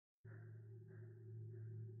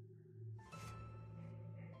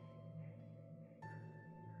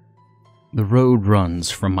The road runs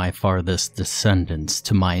from my farthest descendants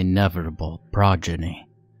to my inevitable progeny.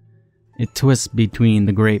 It twists between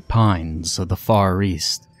the great pines of the Far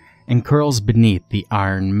East and curls beneath the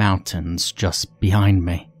Iron Mountains just behind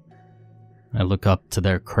me. I look up to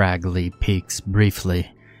their craggy peaks briefly,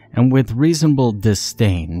 and with reasonable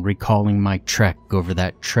disdain recalling my trek over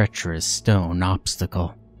that treacherous stone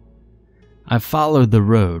obstacle. I've followed the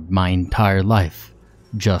road my entire life,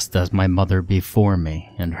 just as my mother before me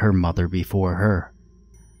and her mother before her.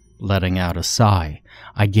 Letting out a sigh,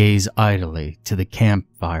 I gaze idly to the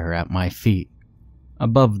campfire at my feet.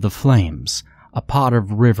 Above the flames, a pot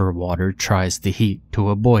of river water tries to heat to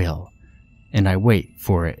a boil, and I wait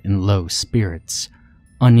for it in low spirits,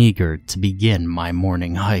 uneager to begin my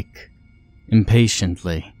morning hike.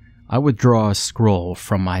 Impatiently, I withdraw a scroll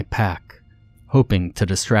from my pack, hoping to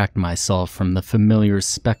distract myself from the familiar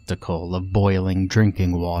spectacle of boiling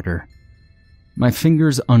drinking water. My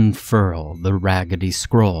fingers unfurl the raggedy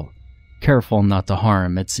scroll, careful not to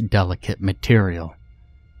harm its delicate material.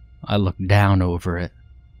 I look down over it.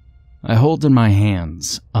 I hold in my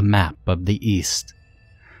hands a map of the East.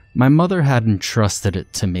 My mother had entrusted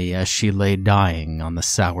it to me as she lay dying on the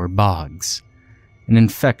sour bogs. An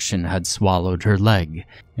infection had swallowed her leg,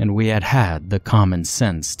 and we had had the common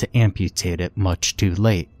sense to amputate it much too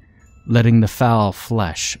late, letting the foul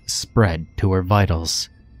flesh spread to her vitals.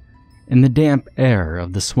 In the damp air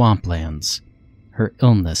of the swamplands, her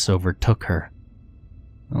illness overtook her.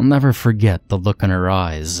 I'll never forget the look in her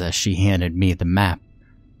eyes as she handed me the map,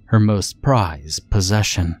 her most prized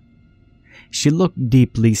possession. She looked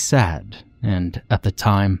deeply sad, and at the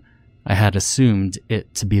time, I had assumed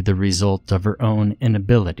it to be the result of her own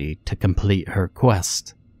inability to complete her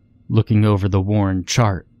quest. Looking over the worn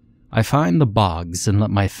chart, I find the bogs and let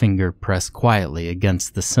my finger press quietly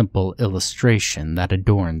against the simple illustration that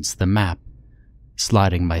adorns the map.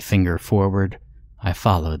 Sliding my finger forward, I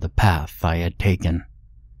follow the path I had taken.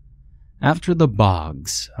 After the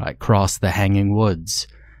bogs, I crossed the hanging woods.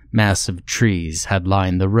 Massive trees had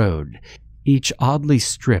lined the road, each oddly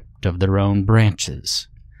stripped of their own branches.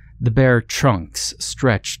 The bare trunks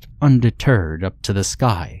stretched undeterred up to the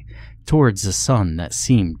sky, towards the sun that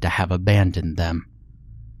seemed to have abandoned them.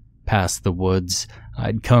 Past the woods,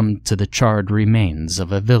 I'd come to the charred remains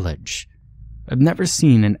of a village. I've never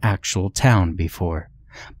seen an actual town before,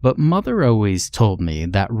 but Mother always told me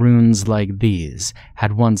that ruins like these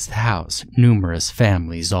had once housed numerous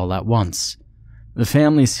families all at once. The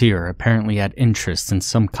families here apparently had interest in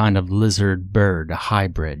some kind of lizard-bird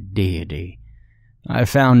hybrid deity. I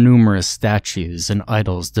found numerous statues and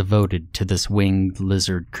idols devoted to this winged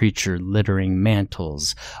lizard creature littering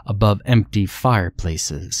mantles above empty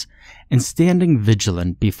fireplaces and standing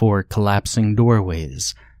vigilant before collapsing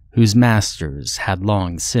doorways whose masters had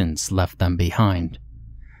long since left them behind.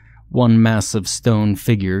 One massive stone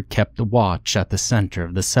figure kept watch at the center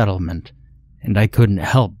of the settlement, and I couldn't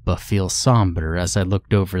help but feel somber as I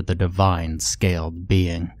looked over the divine-scaled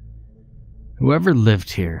being. Whoever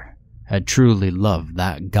lived here had truly loved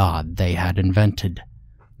that god they had invented.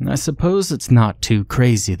 I suppose it's not too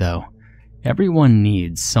crazy, though. Everyone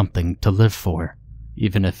needs something to live for,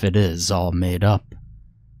 even if it is all made up.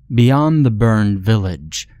 Beyond the burned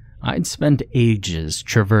village, I'd spent ages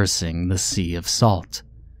traversing the Sea of Salt.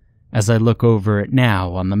 As I look over it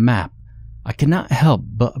now on the map, I cannot help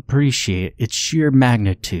but appreciate its sheer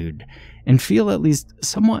magnitude and feel at least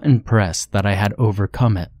somewhat impressed that I had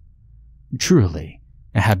overcome it. Truly,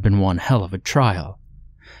 it had been one hell of a trial.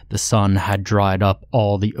 The sun had dried up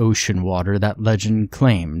all the ocean water that legend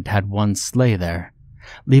claimed had once lay there,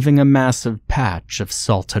 leaving a massive patch of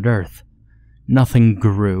salted earth. Nothing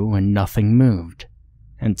grew and nothing moved,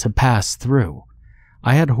 and to pass through,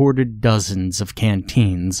 I had hoarded dozens of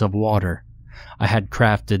canteens of water. I had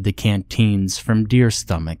crafted the canteens from deer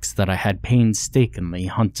stomachs that I had painstakingly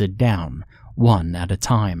hunted down, one at a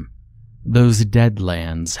time. Those dead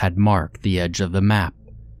lands had marked the edge of the map,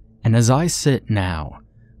 and as I sit now,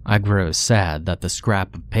 I grow sad that the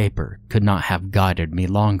scrap of paper could not have guided me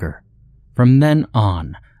longer. From then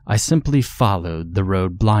on, I simply followed the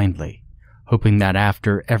road blindly, hoping that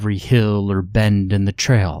after every hill or bend in the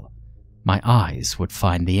trail, my eyes would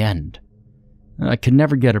find the end. I could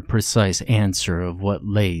never get a precise answer of what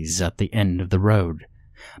lays at the end of the road,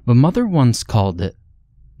 but Mother once called it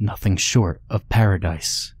nothing short of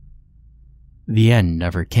paradise. The end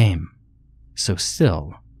never came, so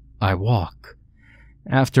still I walk.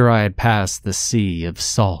 After I had passed the Sea of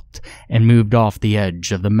Salt and moved off the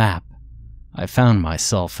edge of the map, I found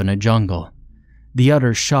myself in a jungle. The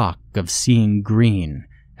utter shock of seeing green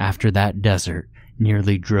after that desert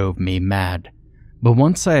nearly drove me mad, but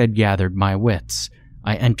once I had gathered my wits,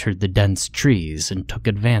 I entered the dense trees and took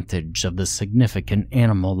advantage of the significant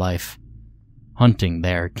animal life. Hunting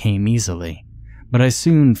there came easily, but I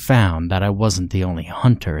soon found that I wasn't the only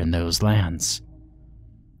hunter in those lands.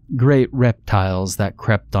 Great reptiles that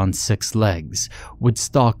crept on 6 legs would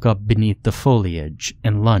stalk up beneath the foliage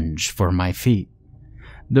and lunge for my feet.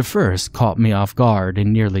 The first caught me off guard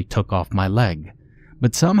and nearly took off my leg,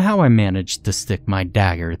 but somehow I managed to stick my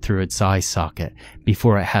dagger through its eye socket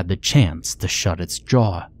before it had the chance to shut its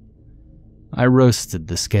jaw. I roasted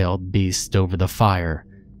the scaled beast over the fire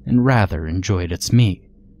and rather enjoyed its meat,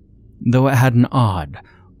 though it had an odd,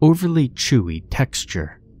 overly chewy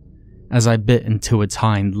texture. As I bit into its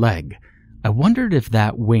hind leg, I wondered if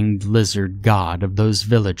that winged lizard god of those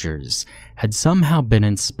villagers had somehow been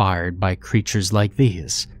inspired by creatures like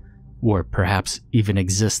these, or perhaps even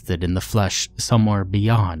existed in the flesh somewhere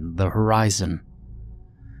beyond the horizon.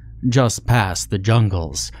 Just past the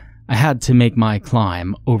jungles, I had to make my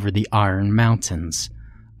climb over the Iron Mountains,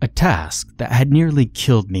 a task that had nearly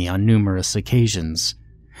killed me on numerous occasions.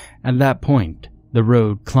 At that point, the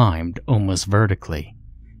road climbed almost vertically,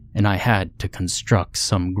 and I had to construct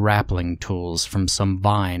some grappling tools from some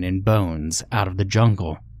vine and bones out of the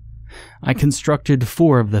jungle. I constructed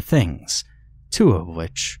 4 of the things, 2 of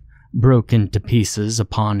which broke into pieces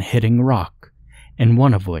upon hitting rock, and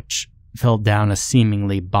 1 of which fell down a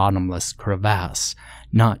seemingly bottomless crevasse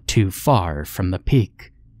not too far from the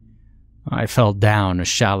peak. I fell down a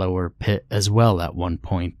shallower pit as well at one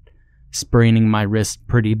point, spraining my wrist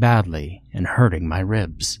pretty badly and hurting my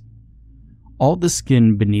ribs. All the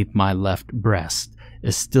skin beneath my left breast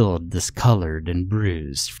is still discolored and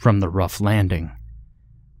bruised from the rough landing.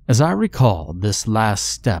 As I recall this last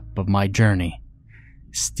step of my journey,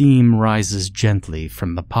 steam rises gently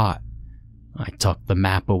from the pot. I tuck the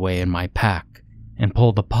map away in my pack and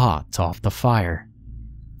pull the pot off the fire.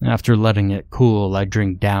 After letting it cool, I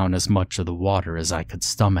drink down as much of the water as I could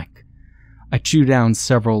stomach. I chew down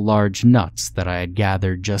several large nuts that I had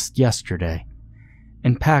gathered just yesterday,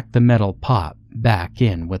 and pack the metal pot back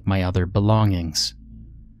in with my other belongings.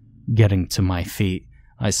 Getting to my feet,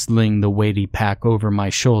 I sling the weighty pack over my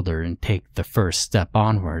shoulder and take the first step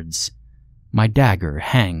onwards. My dagger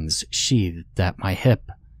hangs sheathed at my hip.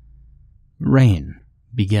 Rain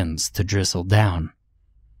begins to drizzle down.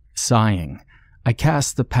 Sighing, I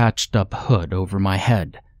cast the patched-up hood over my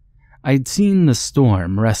head. I had seen the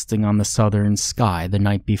storm resting on the southern sky the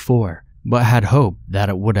night before, but had hoped that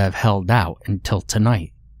it would have held out until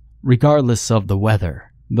tonight. Regardless of the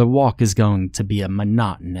weather, the walk is going to be a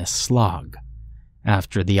monotonous slog.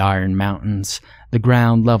 After the Iron Mountains, the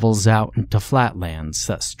ground levels out into flatlands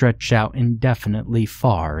that stretch out indefinitely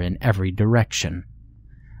far in every direction.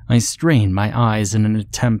 I strain my eyes in an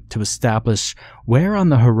attempt to establish where on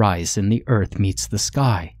the horizon the earth meets the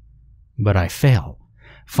sky, but I fail,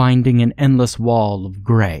 finding an endless wall of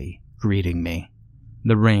gray greeting me.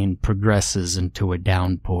 The rain progresses into a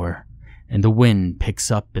downpour, and the wind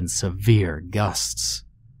picks up in severe gusts.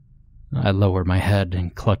 I lower my head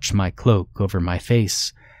and clutch my cloak over my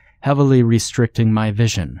face, heavily restricting my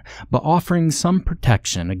vision, but offering some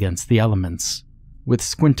protection against the elements. With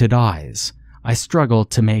squinted eyes, I struggle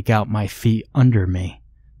to make out my feet under me,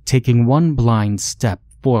 taking one blind step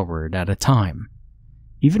forward at a time.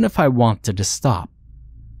 Even if I wanted to stop,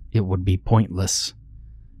 it would be pointless.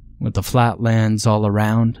 With the flatlands all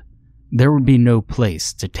around, there would be no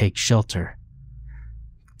place to take shelter.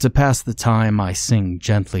 To pass the time, I sing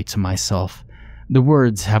gently to myself. The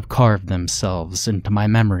words have carved themselves into my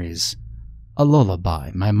memories, a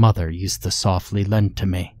lullaby my mother used to softly lend to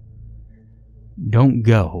me. Don't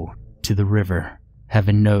go to the river.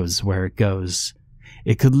 Heaven knows where it goes.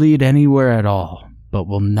 It could lead anywhere at all, but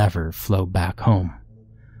will never flow back home.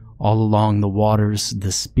 All along the waters,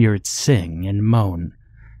 the spirits sing and moan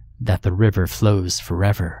that the river flows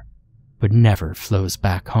forever, but never flows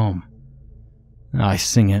back home. I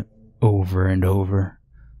sing it over and over,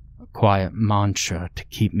 a quiet mantra to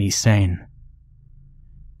keep me sane.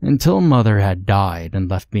 Until Mother had died and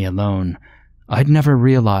left me alone, I'd never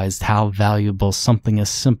realized how valuable something as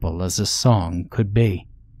simple as a song could be.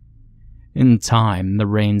 In time, the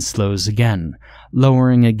rain slows again,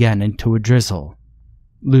 lowering again into a drizzle.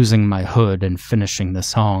 Losing my hood and finishing the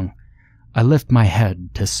song, I lift my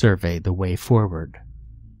head to survey the way forward,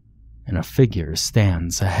 and a figure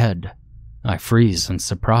stands ahead. I freeze in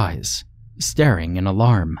surprise, staring in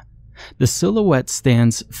alarm. The silhouette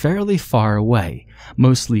stands fairly far away,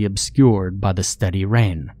 mostly obscured by the steady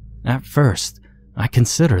rain. At first, I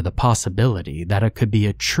consider the possibility that it could be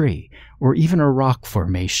a tree or even a rock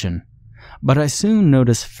formation, but I soon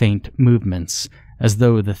notice faint movements, as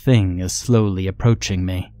though the thing is slowly approaching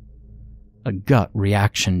me. A gut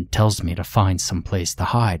reaction tells me to find some place to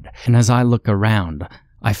hide, and as I look around,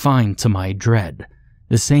 I find, to my dread,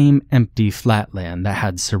 the same empty flatland that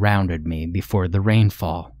had surrounded me before the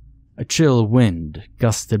rainfall. A chill wind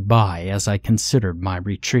gusted by as I considered my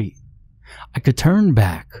retreat. I could turn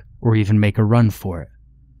back, or even make a run for it.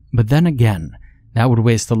 But then again, that would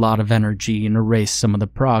waste a lot of energy and erase some of the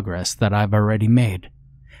progress that I've already made.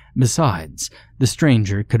 Besides, the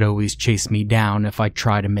stranger could always chase me down if I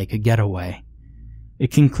try to make a getaway.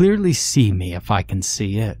 It can clearly see me if I can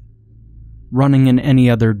see it. Running in any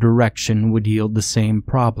other direction would yield the same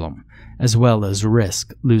problem, as well as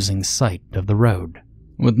risk losing sight of the road.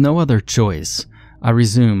 With no other choice, I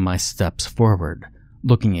resume my steps forward,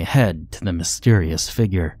 looking ahead to the mysterious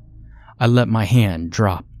figure. I let my hand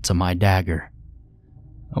drop to my dagger.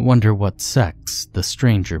 I wonder what sex the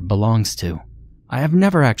stranger belongs to. I have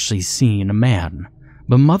never actually seen a man,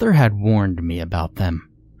 but Mother had warned me about them.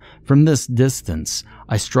 From this distance,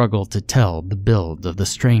 I struggle to tell the build of the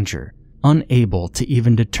stranger, unable to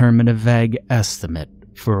even determine a vague estimate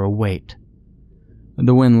for a weight.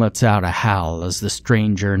 The wind lets out a howl as the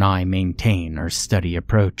stranger and I maintain our steady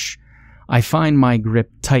approach. I find my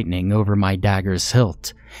grip tightening over my dagger's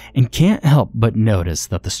hilt, and can't help but notice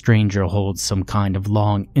that the stranger holds some kind of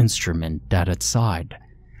long instrument at its side.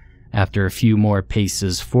 After a few more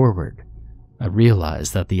paces forward, I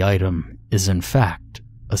realize that the item is in fact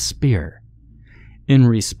a spear. In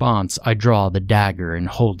response, I draw the dagger and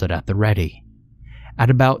hold it at the ready. At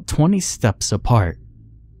about 20 steps apart,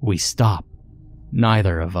 we stop.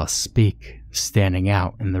 Neither of us speak, standing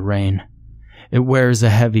out in the rain. It wears a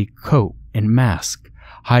heavy coat and mask,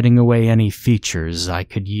 hiding away any features I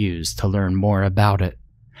could use to learn more about it.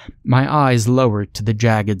 My eyes lower to the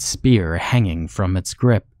jagged spear hanging from its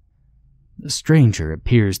grip. The stranger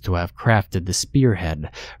appears to have crafted the spearhead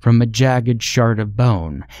from a jagged shard of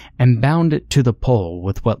bone and bound it to the pole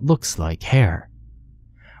with what looks like hair.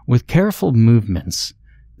 With careful movements,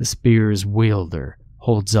 the spear's wielder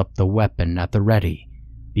holds up the weapon at the ready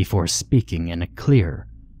before speaking in a clear,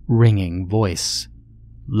 ringing voice.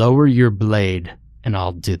 "Lower your blade, and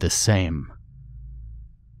I'll do the same."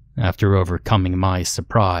 After overcoming my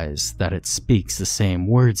surprise that it speaks the same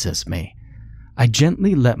words as me, I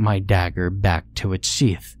gently let my dagger back to its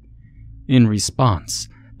sheath. In response,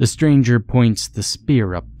 the stranger points the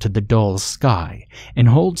spear up to the dull sky and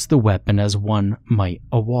holds the weapon as one might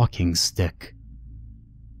a walking stick.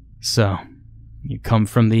 "So, you come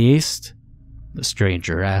from the east?" the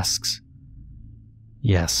stranger asks.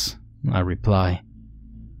 "Yes," I reply.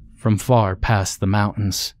 "From far past the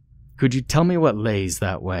mountains. Could you tell me what lays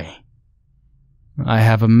that way?" "I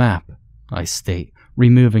have a map," I state,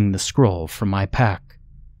 removing the scroll from my pack.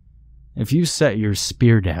 "If you set your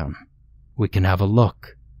spear down, we can have a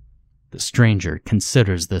look." The stranger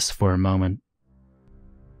considers this for a moment.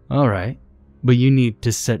 "All right, but you need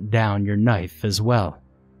to set down your knife as well."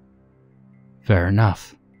 "Fair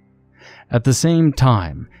enough." At the same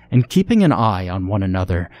time, and keeping an eye on one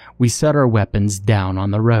another, we set our weapons down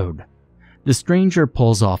on the road. The stranger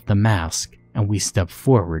pulls off the mask, and we step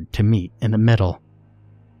forward to meet in the middle.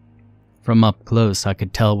 From up close, I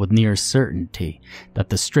could tell with near certainty that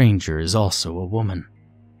the stranger is also a woman.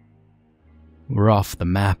 "We're off the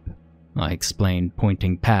map," I explained,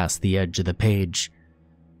 pointing past the edge of the page.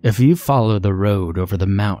 "If you follow the road over the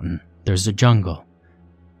mountain, there's a jungle.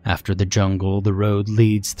 After the jungle, the road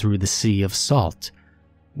leads through the sea of salt,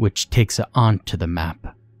 which takes it onto the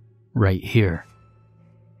map, right here."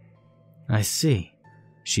 "I see,"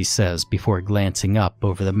 she says before glancing up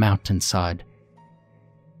over the mountainside.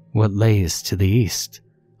 "What lays to the east?"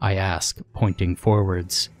 I ask, pointing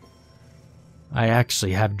forwards. "I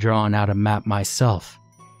actually have drawn out a map myself,"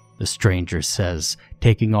 the stranger says,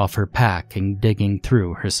 taking off her pack and digging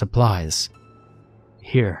through her supplies.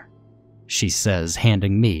 "Here," she says,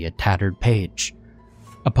 handing me a tattered page.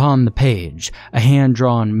 Upon the page, a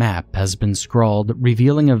hand-drawn map has been scrawled,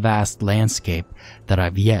 revealing a vast landscape that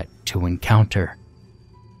I've yet to encounter.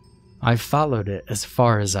 "I've followed it as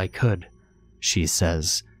far as I could," she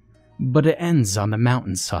says, "but it ends on the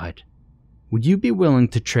mountainside. Would you be willing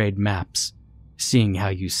to trade maps, seeing how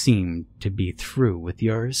you seem to be through with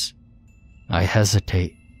yours?" I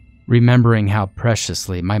hesitate, remembering how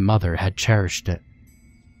preciously my mother had cherished it.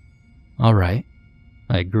 "All right,"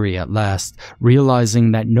 I agree at last,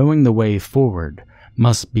 realizing that knowing the way forward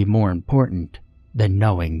must be more important than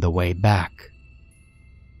knowing the way back.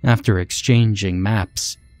 After exchanging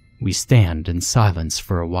maps, we stand in silence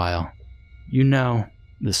for a while. "You know,"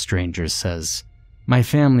 the stranger says, "my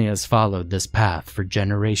family has followed this path for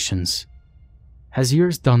generations. Has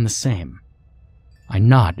yours done the same?" I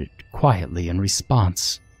nodded quietly in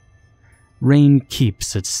response. Rain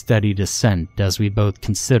keeps its steady descent as we both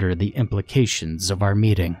consider the implications of our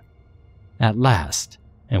meeting. At last,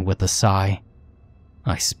 and with a sigh,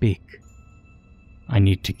 I speak. I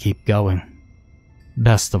need to keep going.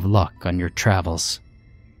 Best of luck on your travels.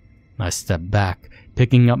 I step back,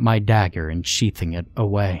 picking up my dagger and sheathing it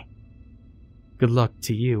away. Good luck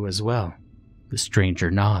to you as well. The stranger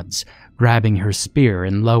nods, grabbing her spear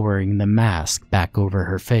and lowering the mask back over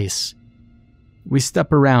her face. We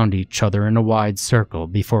step around each other in a wide circle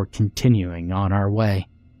before continuing on our way.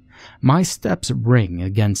 My steps ring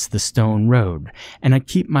against the stone road, and I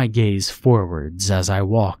keep my gaze forwards as I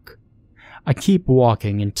walk. I keep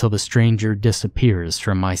walking until the stranger disappears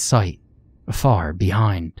from my sight, far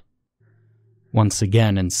behind. Once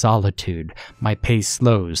again in solitude, my pace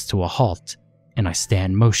slows to a halt, and I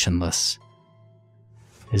stand motionless.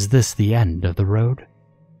 Is this the end of the road?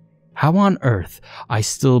 How on earth I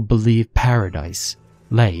still believe paradise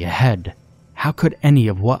lay ahead? How could any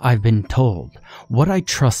of what I've been told, what I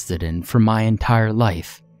trusted in for my entire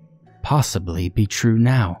life, possibly be true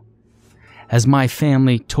now? As my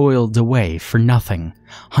family toiled away for nothing,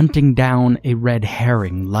 hunting down a red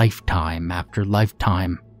herring lifetime after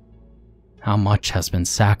lifetime. How much has been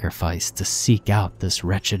sacrificed to seek out this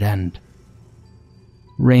wretched end?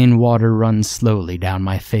 Rainwater runs slowly down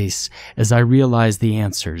my face as I realize the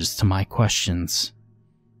answers to my questions.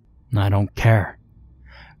 I don't care.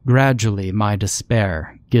 Gradually, my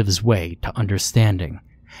despair gives way to understanding,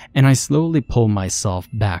 and I slowly pull myself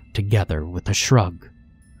back together with a shrug.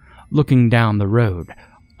 Looking down the road,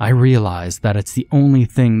 I realize that it's the only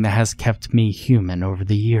thing that has kept me human over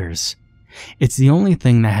the years. It's the only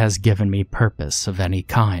thing that has given me purpose of any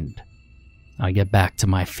kind. I get back to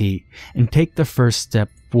my feet and take the first step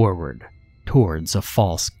forward towards a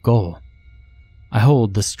false goal. I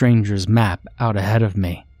hold the stranger's map out ahead of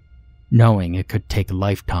me, knowing it could take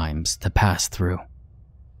lifetimes to pass through.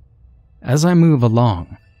 As I move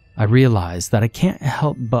along, I realize that I can't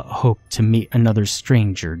help but hope to meet another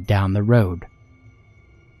stranger down the road.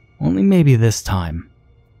 Only maybe this time,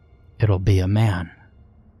 it'll be a man.